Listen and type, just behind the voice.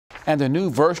And the new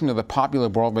version of the popular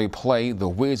Broadway play, The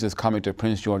Wiz, is coming to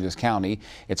Prince George's County.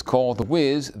 It's called The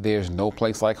Wiz, There's No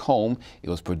Place Like Home. It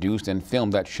was produced and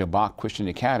filmed at Shabbat Christian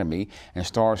Academy and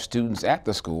stars students at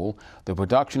the school. The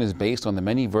production is based on the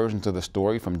many versions of the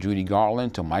story, from Judy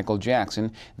Garland to Michael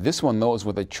Jackson. This one, though, is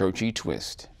with a churchy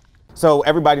twist. So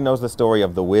everybody knows the story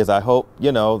of The Wiz, I hope.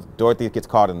 You know, Dorothy gets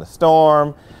caught in the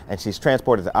storm and she's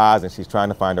transported to Oz and she's trying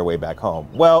to find her way back home.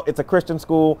 Well, it's a Christian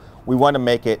school. We want to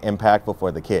make it impactful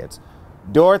for the kids.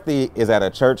 Dorothy is at a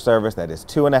church service that is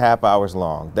 2.5 hours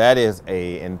long. That is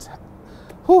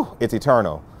it's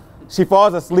eternal. She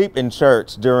falls asleep in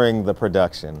church during the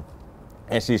production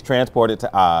and she's transported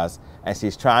to Oz and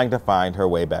she's trying to find her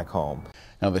way back home.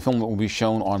 Now, the film will be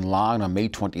shown online on May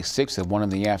 26th at 1 in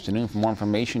the afternoon. For more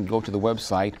information, go to the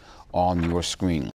website on your screen.